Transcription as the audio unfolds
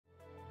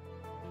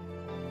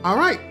All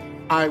right,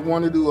 I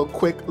want to do a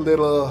quick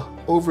little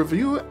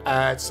overview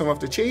at some of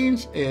the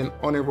change in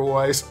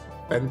Oniroy's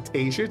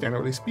Fantasia,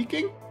 generally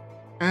speaking.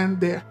 And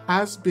there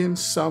has been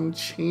some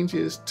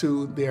changes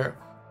to their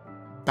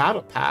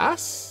Battle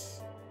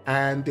Pass,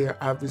 and there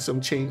have been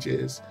some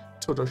changes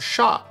to the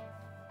shop.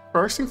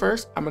 First thing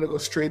first, I'm going to go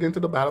straight into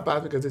the Battle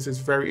Pass because this is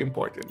very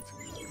important.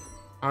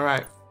 All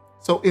right,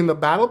 so in the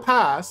Battle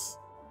Pass,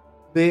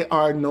 they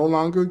are no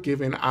longer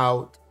giving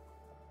out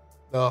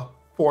the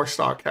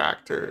 4-star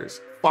characters.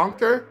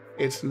 Functor,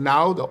 it's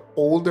now the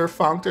older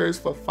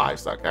functors for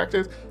 5-star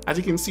characters, as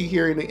you can see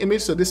here in the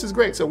image. So this is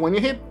great. So when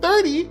you hit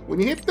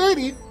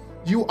 30,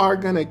 you are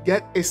gonna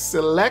get a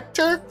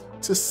selector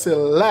to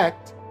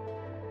select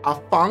a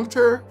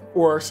functor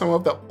for some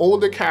of the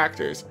older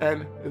characters.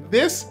 And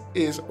this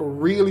is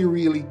really,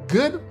 really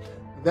good.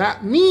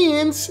 That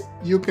means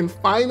you can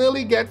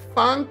finally get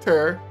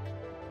functor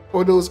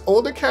for those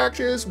older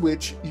characters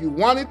which you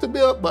wanted to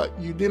build, but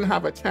you didn't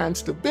have a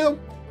chance to build.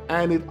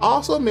 And it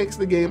also makes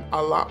the game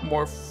a lot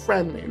more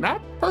friendly.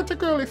 Not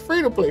particularly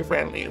free-to-play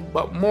friendly,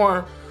 but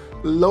more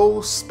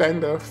low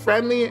spender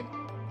friendly,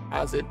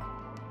 as it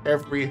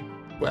every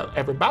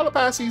Battle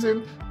Pass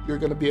season, you're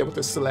gonna be able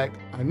to select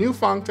a new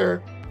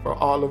functor for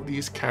all of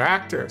these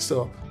characters.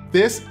 So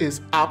this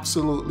is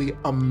absolutely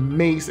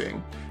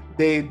amazing.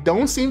 They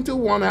don't seem to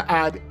wanna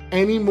add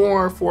any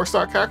more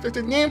 4-star characters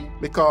to the game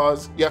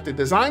because you have to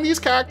design these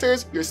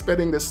characters, you're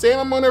spending the same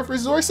amount of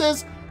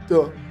resources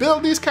to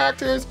build these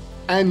characters,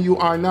 and you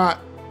are not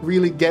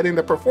really getting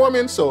the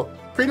performance. So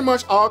pretty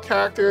much all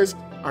characters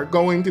are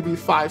going to be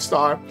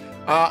 5-star.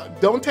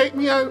 Don't take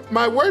me on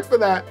my word for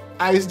that.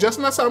 It's just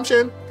an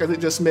assumption because it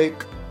just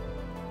makes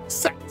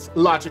sense,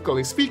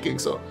 logically speaking.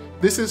 So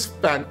this is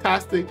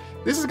fantastic.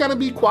 This is gonna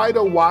be quite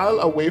a while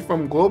away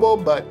from global,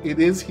 but it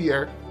is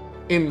here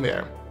in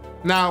there.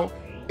 Now,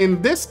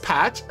 in this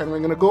patch, and we're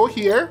gonna go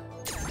here,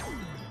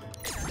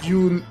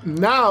 you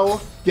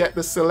now get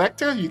the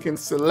selector. You can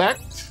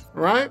select,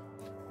 right?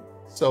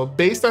 So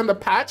based on the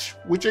patch,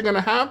 which you're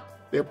gonna have,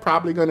 they're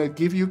probably gonna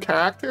give you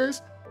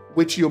characters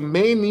which you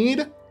may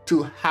need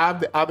to have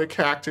the other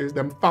characters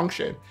them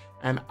function.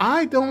 And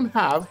I don't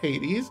have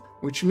Hades,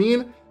 which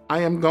means I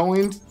am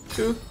going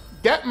to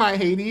get my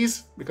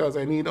Hades because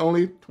I need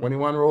only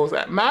 21 rolls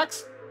at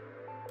max.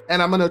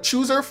 And I'm gonna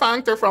choose her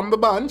functor from the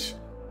bunch.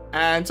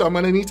 And so I'm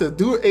gonna need to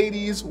do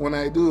Hades when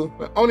I do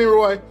the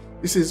Oniroy.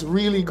 This is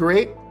really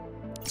great.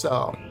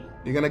 So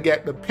you're gonna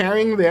get the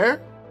pairing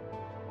there.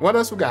 What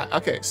else we got?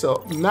 Okay,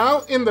 so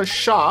now in the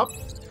shop,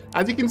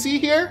 as you can see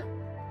here,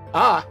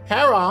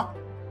 Hera,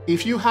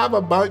 if you have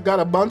got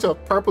a bunch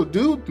of purple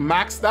dude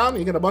maxed out,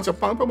 you get a bunch of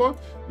purple,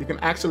 you can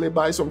actually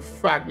buy some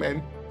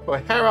fragment for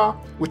Hera,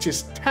 which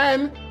is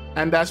 10,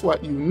 and that's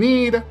what you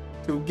need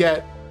to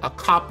get a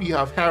copy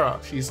of Hera.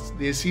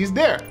 She's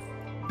there.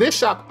 This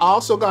shop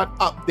also got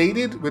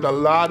updated with a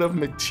lot of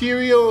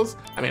materials.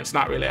 I mean, it's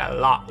not really a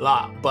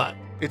lot, but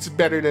it's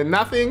better than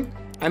nothing.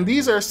 And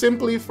these are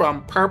simply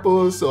from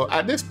purples. So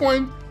at this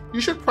point, you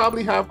should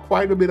probably have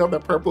quite a bit of the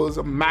purples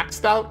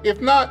maxed out.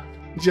 If not,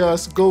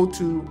 just go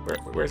to,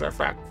 where's our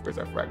fragment?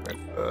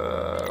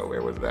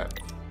 Where was that?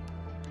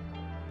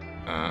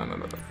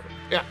 No.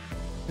 Yeah,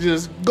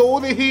 just go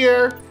to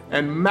here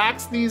and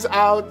max these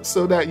out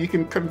so that you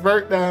can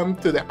convert them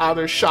to the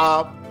other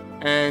shop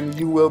and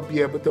you will be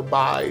able to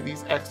buy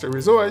these extra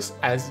resources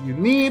as you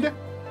need.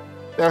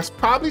 There's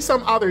probably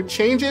some other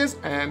changes,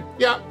 and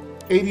yeah,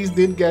 Hades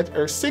did get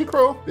her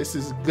synchro. This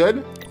is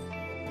good,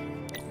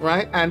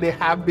 right? And there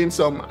have been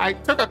some, I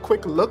took a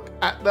quick look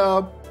at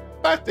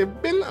but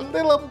there've been a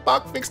little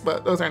bug fix,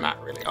 but those are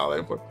not really all that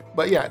important.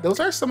 But yeah, those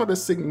are some of the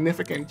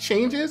significant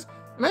changes.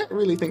 And I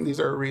really think these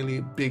are a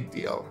really big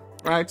deal,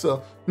 right?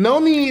 So no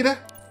need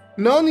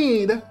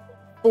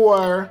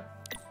for,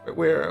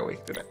 where are we?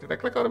 Did I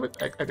click out of it?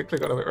 I did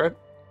click out of it, right?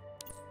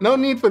 No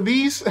need for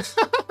these,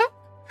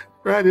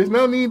 right? There's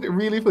no need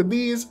really for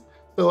these.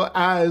 So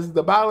as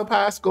the Battle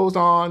Pass goes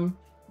on,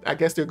 I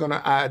guess they're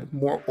gonna add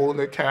more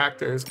older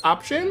characters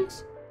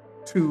options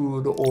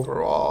to the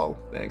overall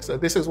thing. So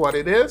this is what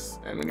it is.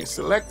 And when you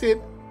select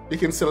it, you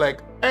can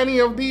select any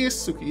of these,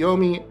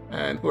 Tsukuyomi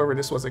and whoever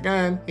this was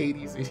again,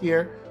 Hades is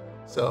here.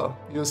 So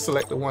you'll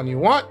select the one you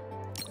want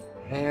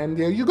and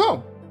there you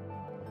go.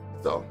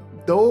 So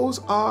those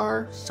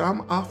are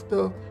some of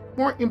the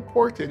more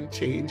important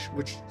change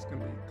which is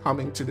gonna be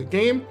coming to the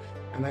game.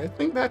 And I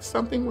think that's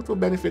something which will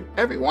benefit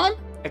everyone,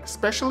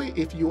 especially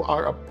if you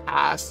are a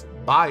pass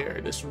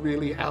buyer. This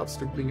really helps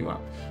to bring you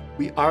up.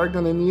 We are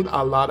gonna need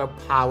a lot of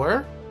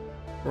power,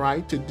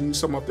 right, to do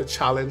some of the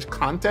challenge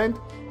content.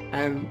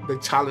 And the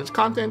challenge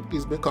content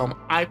is become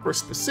hyper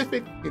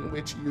specific, in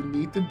which you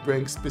need to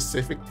bring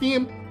specific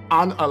team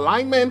on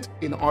alignment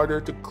in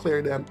order to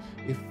clear them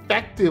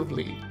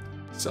effectively.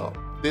 So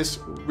this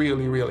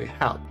really, really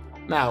helped.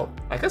 Now,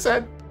 like I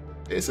said,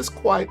 this is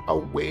quite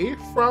away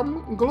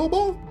from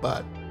global,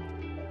 but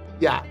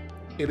yeah,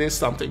 it is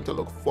something to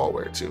look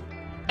forward to.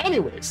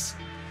 Anyways,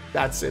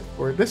 that's it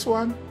for this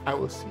one. I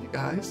will see you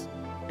guys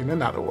in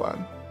another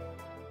one.